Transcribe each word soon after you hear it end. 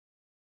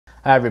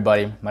Hi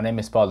everybody, my name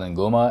is Paul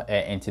Nguma,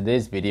 and in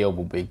today's video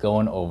we'll be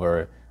going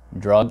over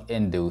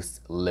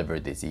drug-induced liver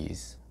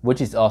disease,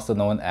 which is also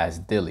known as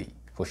DILI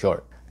for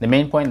short. The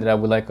main point that I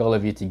would like all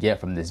of you to get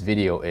from this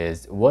video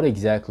is what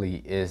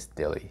exactly is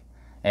DILI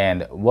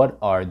and what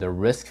are the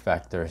risk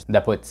factors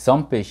that put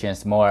some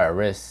patients more at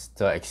risk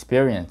to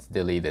experience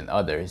DILI than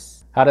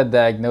others, how to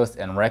diagnose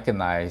and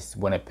recognize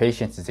when a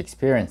patient is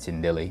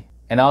experiencing DILI,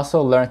 and also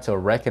learn to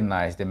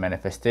recognize the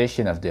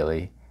manifestation of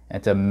DILI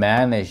and to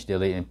manage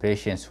DILI in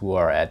patients who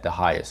are at the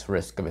highest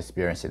risk of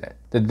experiencing it.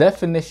 The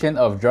definition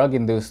of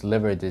drug-induced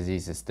liver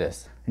disease is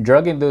this.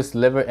 Drug-induced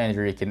liver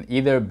injury can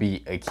either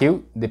be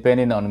acute,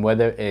 depending on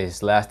whether it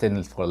is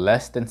lasting for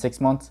less than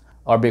 6 months,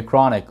 or be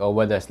chronic, or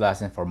whether it's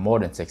lasting for more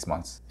than 6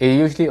 months. It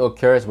usually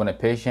occurs when a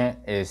patient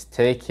is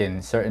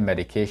taking certain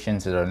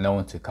medications that are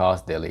known to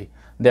cause DILI.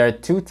 There are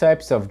two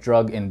types of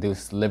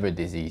drug-induced liver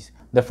disease.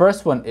 The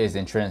first one is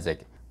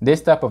intrinsic.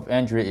 This type of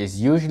injury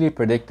is usually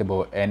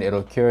predictable and it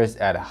occurs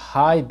at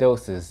high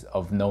doses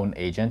of known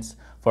agents,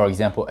 for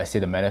example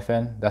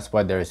acetaminophen. That's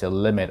why there is a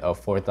limit of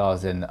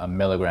 4,000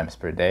 milligrams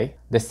per day.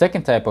 The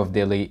second type of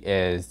DILI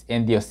is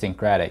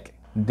idiosyncratic.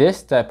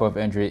 This type of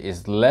injury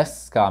is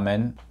less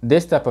common.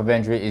 This type of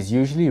injury is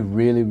usually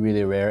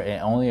really rare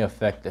and only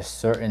affects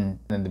certain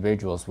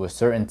individuals with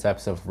certain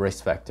types of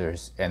risk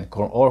factors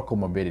or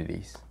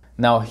comorbidities.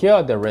 Now, here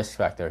are the risk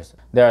factors.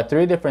 There are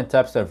 3 different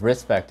types of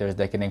risk factors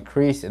that can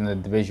increase an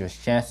individual's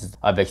chances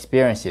of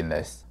experiencing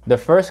this. The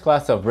first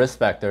class of risk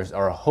factors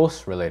are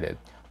host-related.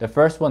 The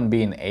first one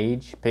being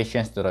age,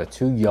 patients that are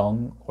too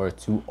young or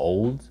too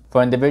old.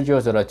 For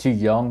individuals that are too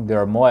young, they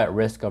are more at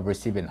risk of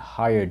receiving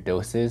higher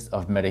doses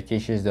of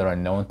medications that are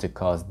known to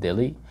cause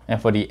DILI.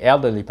 And for the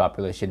elderly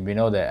population, we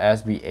know that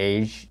as we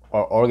age,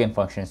 our organ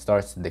function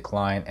starts to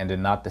decline and they're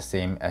not the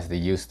same as they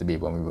used to be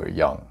when we were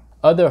young.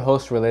 Other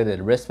host-related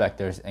risk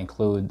factors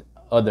include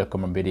other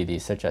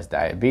comorbidities such as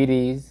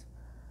diabetes.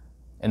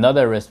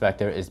 Another risk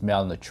factor is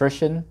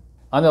malnutrition.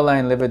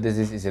 Underlying liver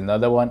disease is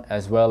another one,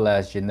 as well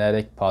as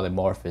genetic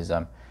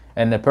polymorphism.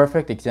 And the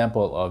perfect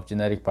example of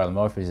genetic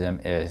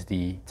polymorphism is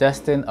the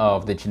testing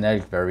of the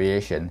genetic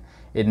variation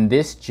in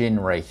this gene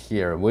right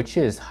here, which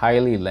is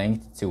highly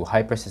linked to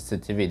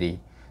hypersensitivity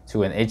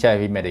to an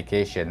HIV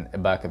medication,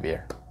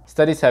 abacavir.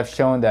 Studies have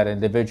shown that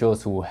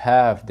individuals who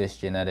have this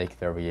genetic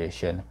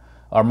variation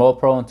are more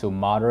prone to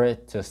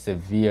moderate to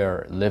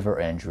severe liver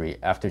injury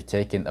after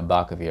taking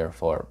abacavir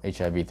for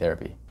HIV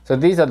therapy. So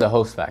these are the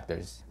host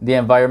factors. The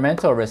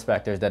environmental risk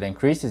factors that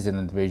increases an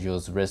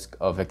individual's risk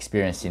of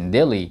experiencing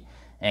DILI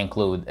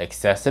include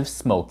excessive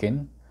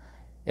smoking.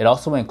 It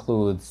also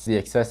includes the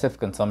excessive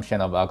consumption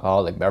of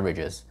alcoholic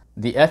beverages.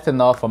 The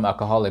ethanol from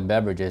alcoholic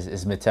beverages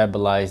is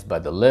metabolized by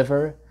the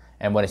liver,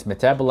 and when it's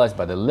metabolized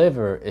by the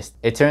liver,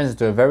 it turns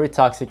into a very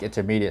toxic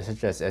intermediate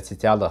such as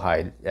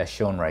acetaldehyde, as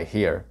shown right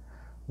here,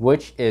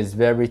 which is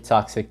very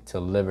toxic to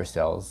liver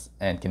cells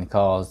and can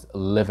cause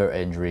liver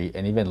injury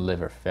and even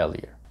liver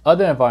failure.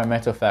 Other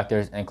environmental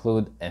factors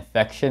include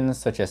infections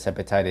such as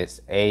hepatitis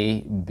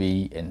A,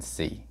 B, and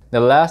C. The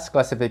last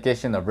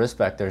classification of risk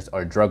factors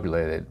are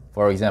drug-related.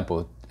 For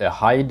example, a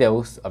high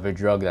dose of a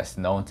drug that's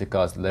known to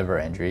cause liver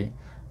injury,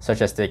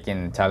 such as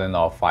taking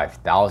Tylenol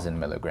 5,000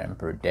 milligrams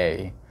per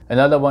day.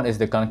 Another one is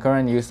the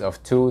concurrent use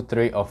of 2,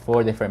 3, or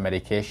 4 different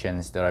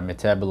medications that are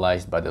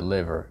metabolized by the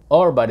liver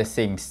or by the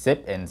same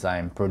CYP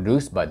enzyme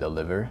produced by the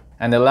liver.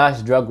 And the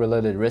last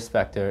drug-related risk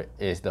factor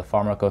is the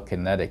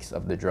pharmacokinetics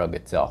of the drug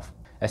itself,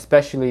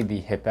 especially the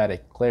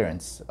hepatic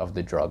clearance of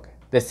the drug.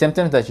 The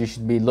symptoms that you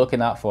should be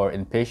looking out for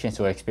in patients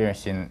who are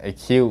experiencing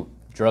acute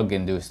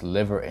drug-induced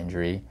liver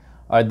injury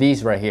are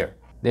these right here.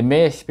 They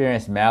may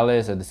experience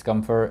malaise or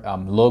discomfort.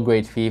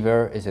 Low-grade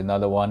fever is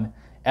another one.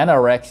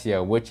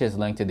 Anorexia, which is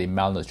linked to the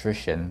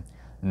malnutrition,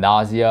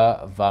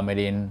 nausea,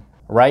 vomiting,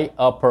 right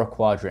upper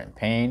quadrant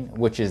pain,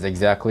 which is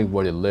exactly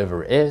where the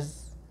liver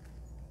is,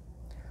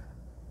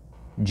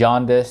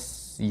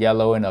 jaundice,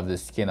 yellowing of the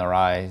skin or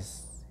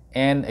eyes,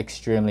 and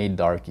extremely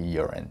dark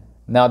urine.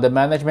 Now, the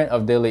management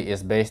of DILI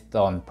is based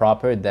on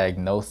proper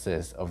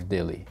diagnosis of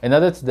DILI. In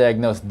order to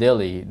diagnose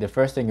DILI, the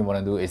first thing you want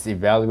to do is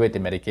evaluate the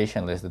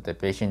medication list that the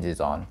patient is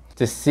on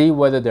to see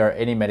whether there are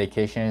any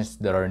medications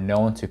that are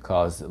known to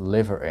cause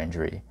liver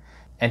injury,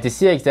 and to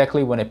see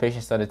exactly when a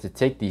patient started to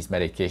take these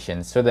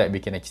medications so that we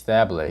can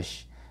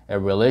establish a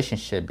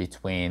relationship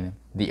between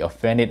the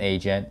offending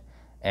agent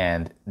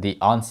and the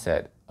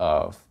onset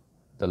of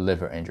the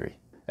liver injury.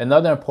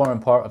 Another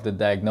important part of the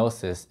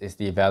diagnosis is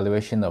the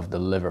evaluation of the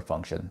liver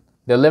function.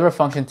 The liver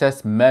function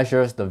test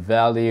measures the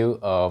value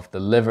of the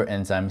liver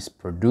enzymes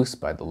produced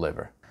by the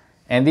liver.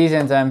 And these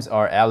enzymes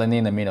are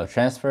alanine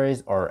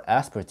aminotransferase or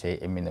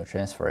aspartate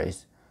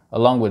aminotransferase,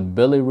 along with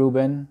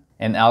bilirubin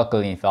and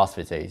alkaline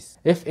phosphatase.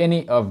 If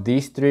any of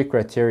these 3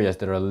 criteria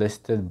that are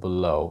listed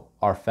below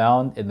are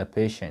found in the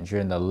patient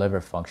during the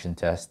liver function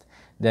test,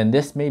 then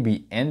this may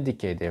be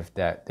indicative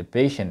that the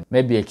patient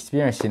may be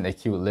experiencing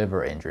acute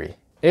liver injury.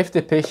 If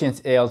the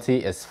patient's ALT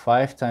is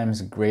 5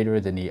 times greater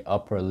than the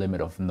upper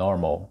limit of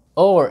normal,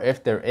 or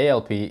if their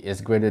ALP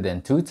is greater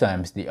than 2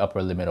 times the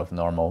upper limit of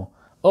normal,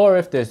 or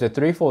if there's a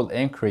threefold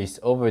increase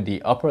over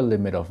the upper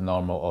limit of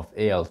normal of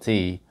ALT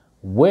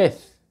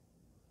with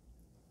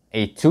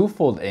a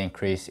twofold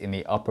increase in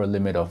the upper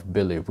limit of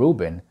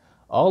bilirubin,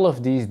 all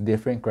of these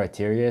different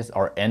criteria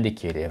are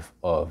indicative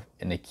of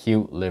an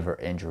acute liver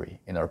injury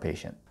in our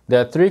patient.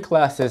 There are three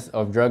classes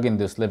of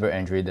drug-induced liver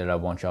injury that I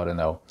want y'all to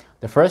know.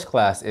 The first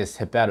class is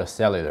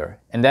hepatocellular,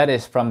 and that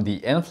is from the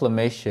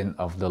inflammation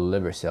of the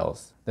liver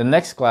cells. The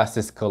next class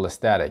is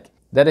cholestatic.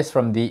 That is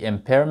from the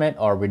impairment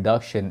or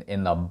reduction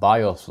in the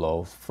bile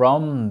flow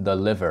from the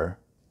liver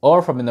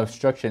or from an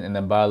obstruction in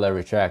the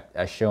biliary tract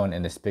as shown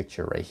in this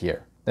picture right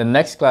here. The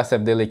next class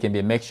of DILI can be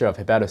a mixture of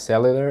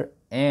hepatocellular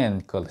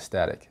and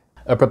cholestatic.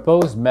 A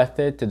proposed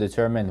method to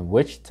determine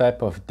which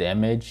type of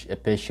damage a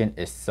patient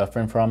is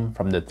suffering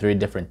from the three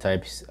different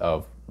types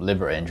of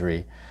liver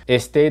injury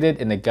is stated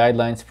in the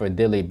guidelines for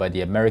DILI by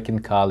the American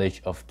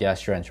College of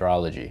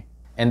Gastroenterology.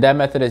 And that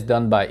method is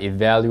done by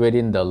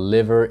evaluating the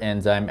liver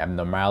enzyme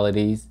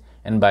abnormalities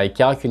and by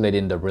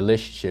calculating the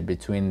relationship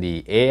between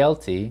the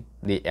ALT,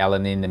 the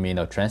alanine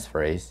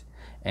aminotransferase,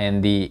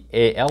 and the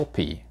ALP,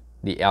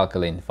 the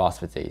alkaline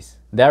phosphatase.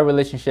 That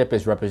relationship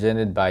is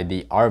represented by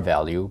the R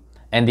value,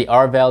 and the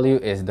R value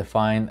is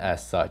defined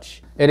as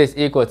such. It is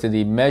equal to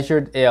the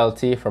measured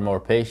ALT from our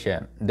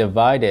patient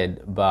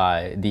divided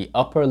by the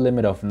upper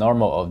limit of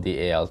normal of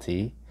the ALT,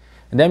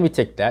 and then we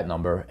take that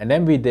number and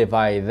then we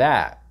divide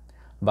that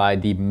by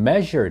the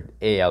measured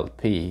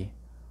ALP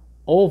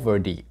over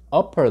the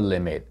upper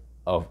limit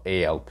of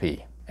ALP.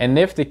 And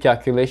if the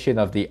calculation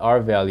of the R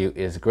value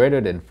is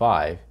greater than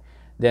 5,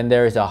 then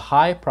there is a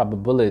high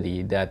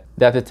probability that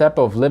the type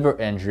of liver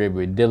injury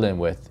we're dealing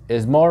with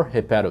is more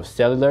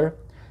hepatocellular.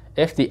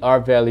 If the R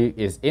value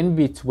is in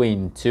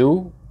between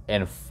 2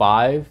 and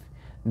 5,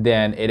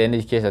 then it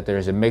indicates that there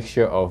is a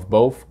mixture of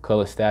both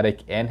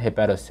cholestatic and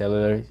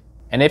hepatocellular.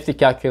 And if the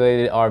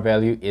calculated R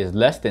value is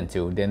less than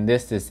 2, then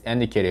this is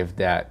indicative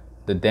that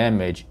the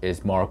damage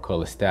is more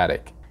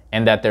cholestatic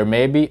and that there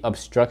may be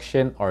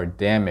obstruction or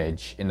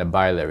damage in the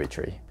biliary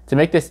tree. To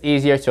make this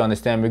easier to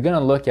understand, we're going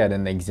to look at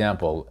an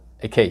example,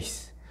 a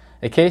case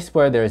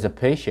where there is a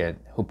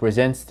patient who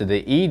presents to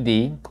the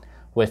ED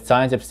with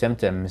signs of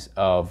symptoms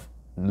of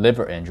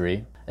liver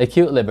injury,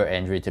 acute liver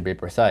injury to be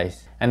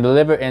precise, and the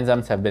liver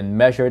enzymes have been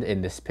measured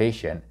in this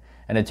patient.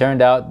 And it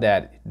turned out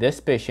that this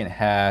patient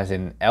has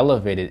an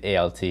elevated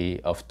ALT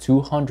of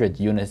 200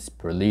 units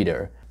per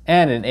liter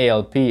and an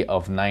ALP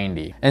of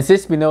 90. And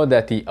since we know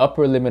that the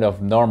upper limit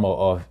of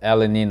normal of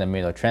alanine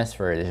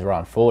aminotransferase is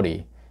around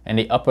 40 and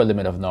the upper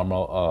limit of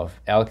normal of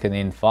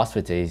alkaline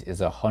phosphatase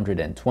is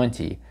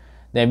 120,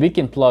 then we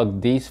can plug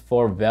these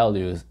four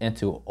values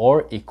into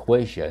our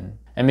equation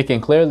and we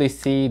can clearly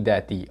see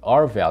that the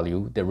R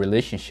value, the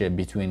relationship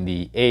between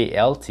the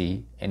ALT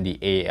and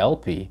the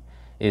ALP,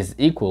 is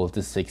equal to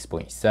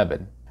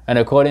 6.7. And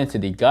according to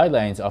the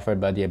guidelines offered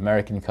by the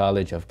American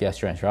College of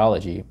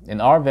Gastroenterology,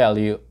 an R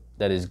value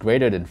that is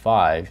greater than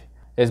 5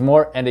 is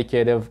more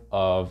indicative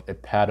of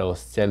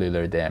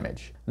hepatocellular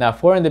damage. Now,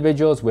 for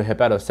individuals with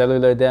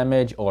hepatocellular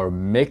damage or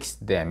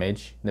mixed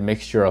damage, the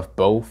mixture of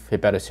both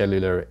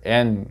hepatocellular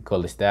and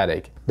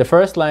cholestatic, the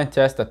first line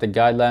tests that the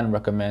guideline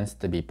recommends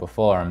to be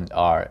performed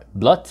are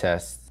blood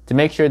tests to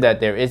make sure that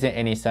there isn't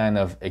any sign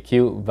of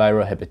acute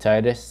viral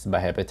hepatitis by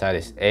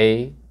hepatitis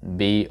A,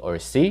 B, or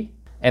C,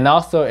 and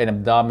also an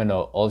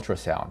abdominal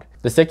ultrasound.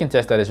 The second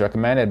test that is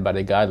recommended by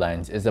the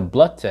guidelines is a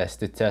blood test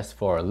to test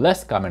for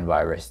less common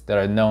viruses that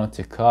are known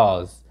to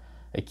cause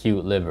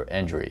acute liver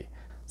injury,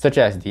 such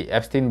as the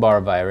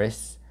Epstein-Barr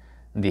virus,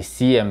 the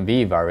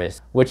CMV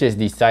virus, which is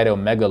the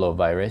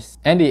cytomegalovirus,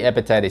 and the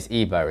hepatitis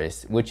E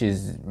virus, which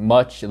is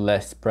much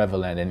less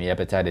prevalent than the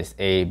hepatitis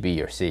A,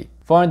 B, or C.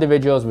 For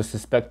individuals with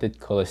suspected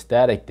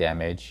cholestatic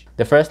damage,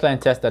 the first line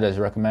test that is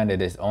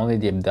recommended is only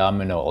the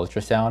abdominal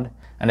ultrasound,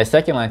 and the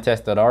second line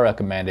tests that are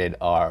recommended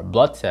are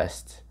blood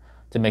tests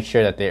to make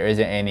sure that there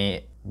isn't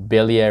any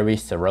biliary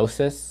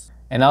cirrhosis,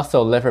 and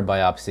also liver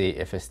biopsy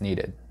if it's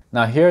needed.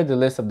 Now here are the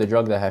list of the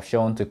drugs that have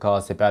shown to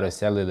cause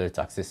hepatocellular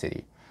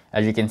toxicity.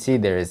 As you can see,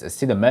 there is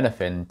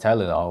acetaminophen,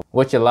 Tylenol,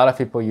 which a lot of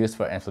people use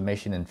for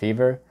inflammation and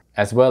fever,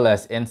 as well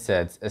as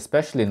NSAIDs,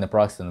 especially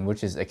naproxen,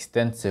 which is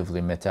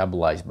extensively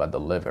metabolized by the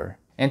liver.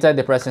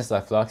 Antidepressants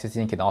like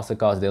fluoxetine can also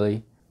cause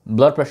DILI.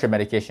 Blood pressure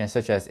medications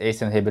such as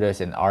ACE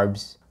inhibitors and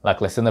ARBs, like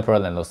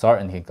lisinopril and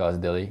losartan, can cause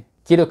DILI.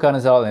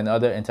 Ketoconazole and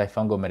other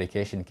antifungal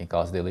medication can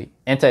cause DILI.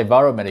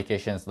 Antiviral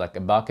medications like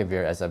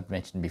abacavir, as I've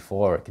mentioned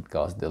before, can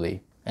cause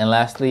DILI. And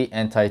lastly,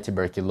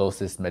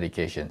 anti-tuberculosis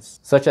medications,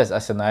 such as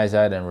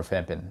isoniazid and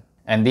rifampin.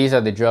 And these are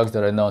the drugs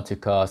that are known to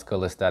cause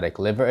cholestatic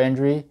liver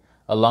injury,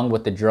 along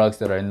with the drugs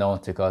that are known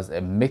to cause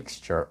a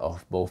mixture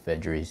of both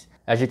injuries.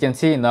 As you can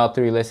see in all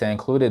three lists, I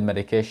included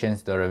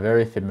medications that are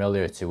very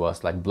familiar to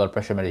us, like blood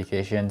pressure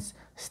medications,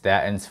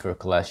 statins for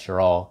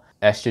cholesterol,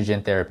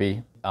 estrogen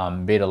therapy,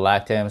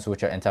 beta-lactams,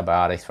 which are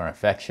antibiotics for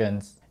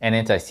infections, and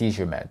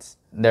anti-seizure meds.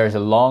 There's a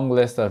long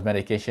list of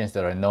medications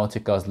that are known to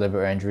cause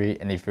liver injury,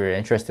 and if you're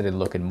interested in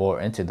looking more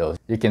into those,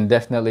 you can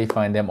definitely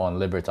find them on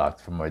Liver Talk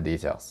for more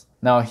details.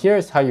 Now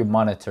here's how you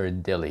monitor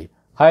DILI.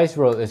 Highest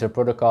role is a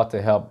protocol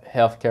to help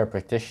healthcare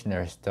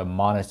practitioners to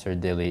monitor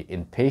DILI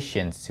in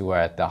patients who are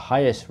at the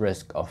highest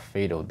risk of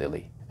fatal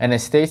DILI. And it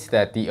states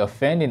that the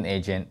offending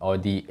agent or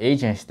the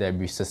agents that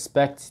we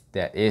suspect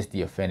that is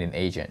the offending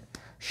agent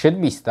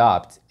should be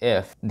stopped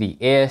if the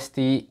AST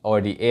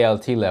or the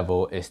ALT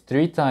level is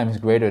 3 times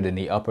greater than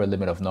the upper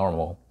limit of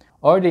normal,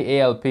 or the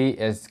ALP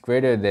is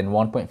greater than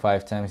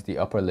 1.5 times the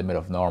upper limit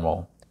of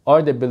normal,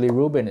 or the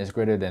bilirubin is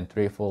greater than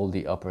 3-fold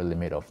the upper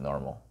limit of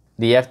normal.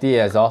 The FDA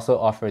has also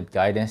offered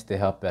guidance to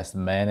help us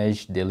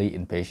manage DILI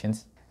in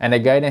patients, and the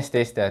guidance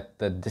states that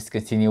the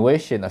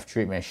discontinuation of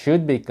treatment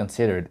should be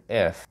considered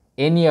if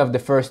any of the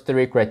first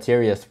 3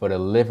 criteria for the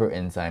liver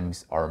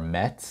enzymes are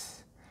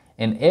met,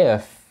 and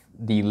if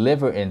the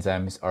liver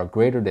enzymes are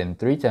greater than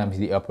 3 times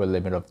the upper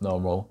limit of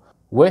normal,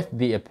 with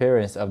the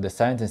appearance of the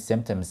signs and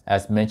symptoms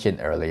as mentioned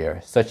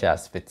earlier, such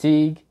as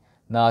fatigue,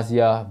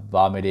 nausea,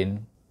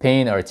 vomiting,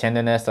 pain or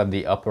tenderness of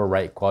the upper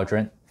right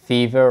quadrant,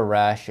 fever,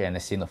 rash, and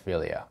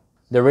eosinophilia.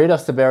 The rate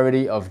of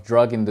severity of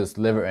drug-induced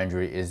liver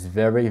injury is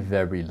very,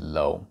 very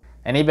low.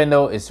 And even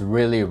though it's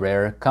really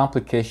rare,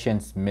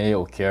 complications may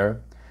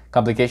occur.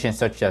 Complications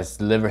such as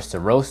liver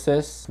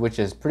cirrhosis, which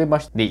is pretty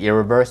much the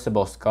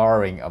irreversible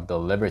scarring of the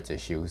liver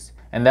tissues.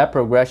 And that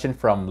progression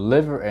from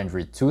liver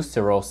injury to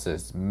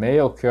cirrhosis may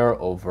occur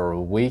over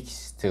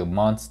weeks to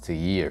months to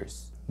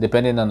years,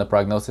 depending on the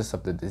prognosis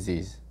of the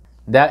disease.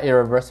 That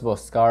irreversible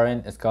scarring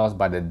is caused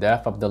by the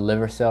death of the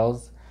liver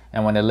cells,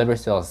 and when the liver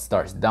cells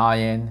starts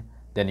dying,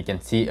 then you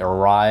can see a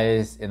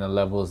rise in the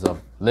levels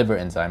of liver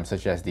enzymes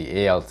such as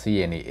the ALT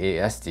and the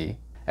AST.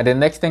 And the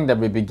next thing that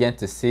we begin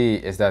to see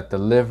is that the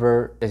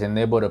liver is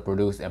enabled to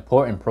produce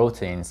important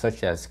proteins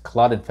such as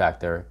clotting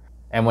factor.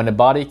 And when the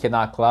body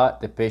cannot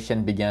clot, the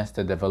patient begins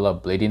to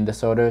develop bleeding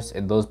disorders,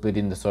 and those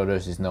bleeding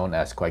disorders is known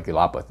as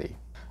coagulopathy.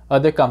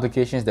 Other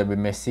complications that we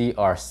may see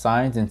are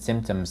signs and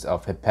symptoms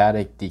of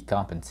hepatic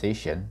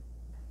decompensation.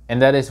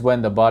 And that is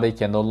when the body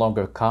can no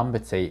longer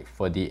compensate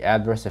for the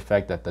adverse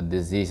effect that the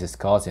disease is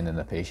causing in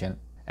the patient.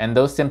 And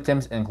those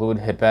symptoms include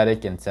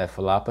hepatic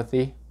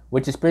encephalopathy,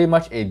 which is pretty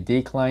much a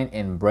decline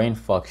in brain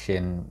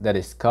function that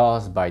is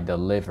caused by the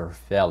liver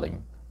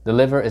failing. The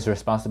liver is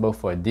responsible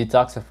for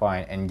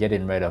detoxifying and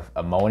getting rid of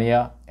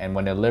ammonia, and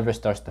when the liver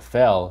starts to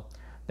fail,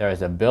 there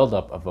is a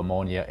buildup of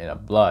ammonia in the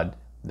blood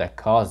that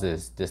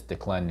causes this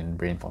decline in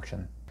brain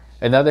function.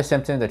 Another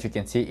symptom that you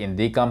can see in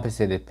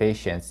decompensated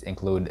patients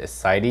include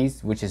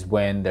ascites, which is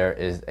when there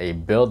is a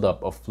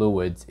buildup of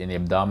fluids in the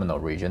abdominal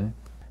region.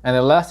 And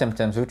the last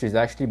symptoms, which is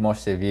actually more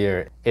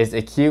severe, is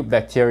acute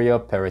bacterial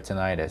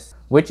peritonitis,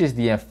 which is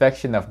the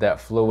infection of that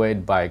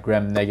fluid by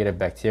gram-negative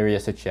bacteria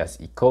such as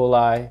E.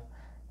 coli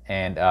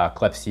and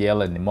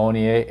Klebsiella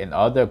pneumoniae and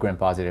other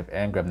gram-positive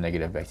and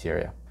gram-negative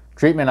bacteria.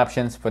 Treatment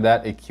options for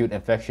that acute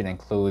infection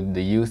include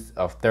the use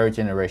of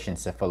third-generation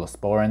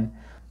cephalosporin,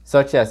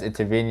 such as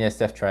intravenous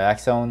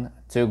ceftriaxone,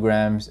 2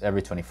 grams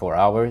every 24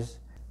 hours,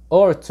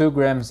 or 2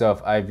 grams of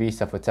IV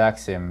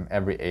cefotaxime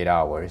every 8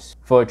 hours,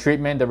 for a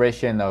treatment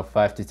duration of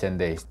 5 to 10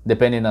 days,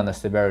 depending on the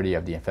severity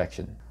of the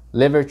infection.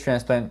 Liver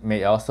transplant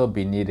may also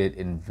be needed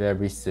in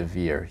very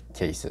severe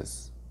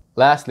cases.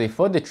 Lastly,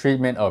 for the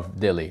treatment of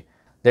DILI,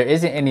 there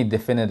isn't any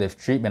definitive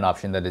treatment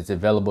option that is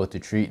available to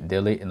treat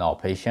DILI in all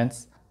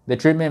patients. The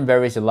treatment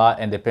varies a lot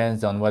and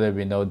depends on whether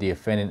we know the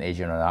offending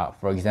agent or not.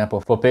 For example,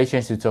 for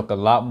patients who took a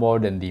lot more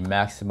than the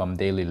maximum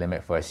daily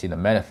limit for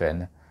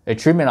acetaminophen, a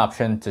treatment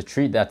option to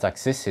treat that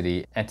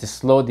toxicity and to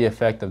slow the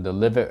effect of the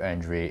liver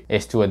injury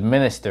is to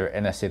administer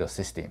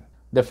N-acetylcysteine.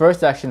 The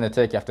first action to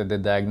take after the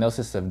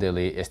diagnosis of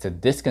DILI is to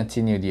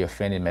discontinue the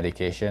offending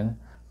medication.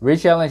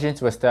 Rechallenging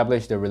to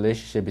establish the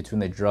relationship between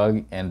the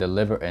drug and the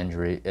liver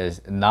injury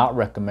is not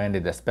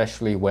recommended,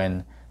 especially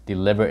when the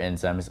liver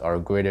enzymes are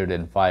greater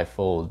than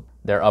 5-fold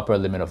their upper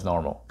limit of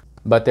normal.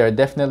 But there are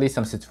definitely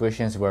some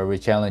situations where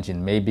rechallenging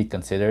may be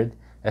considered,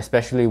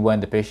 especially when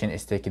the patient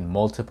is taking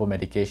multiple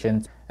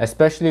medications,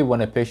 especially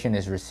when a patient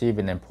is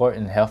receiving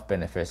important health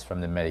benefits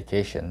from the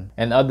medication,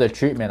 and other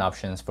treatment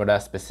options for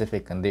that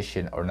specific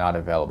condition are not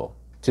available.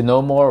 To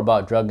know more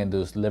about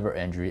drug-induced liver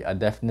injury, I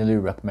definitely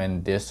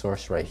recommend this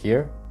source right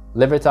here.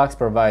 LiverTalks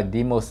provide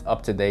the most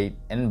up-to-date,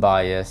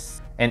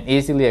 unbiased, and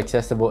easily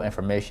accessible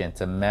information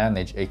to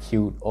manage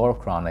acute or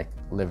chronic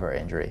liver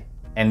injury.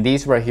 And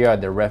these right here are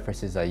the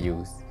references I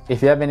use.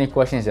 If you have any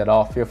questions at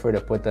all, feel free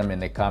to put them in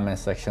the comment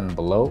section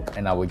below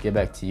and I will get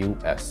back to you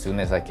as soon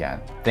as I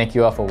can. Thank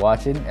you all for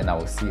watching and I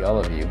will see all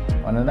of you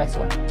on the next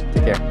one.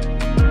 Take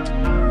care.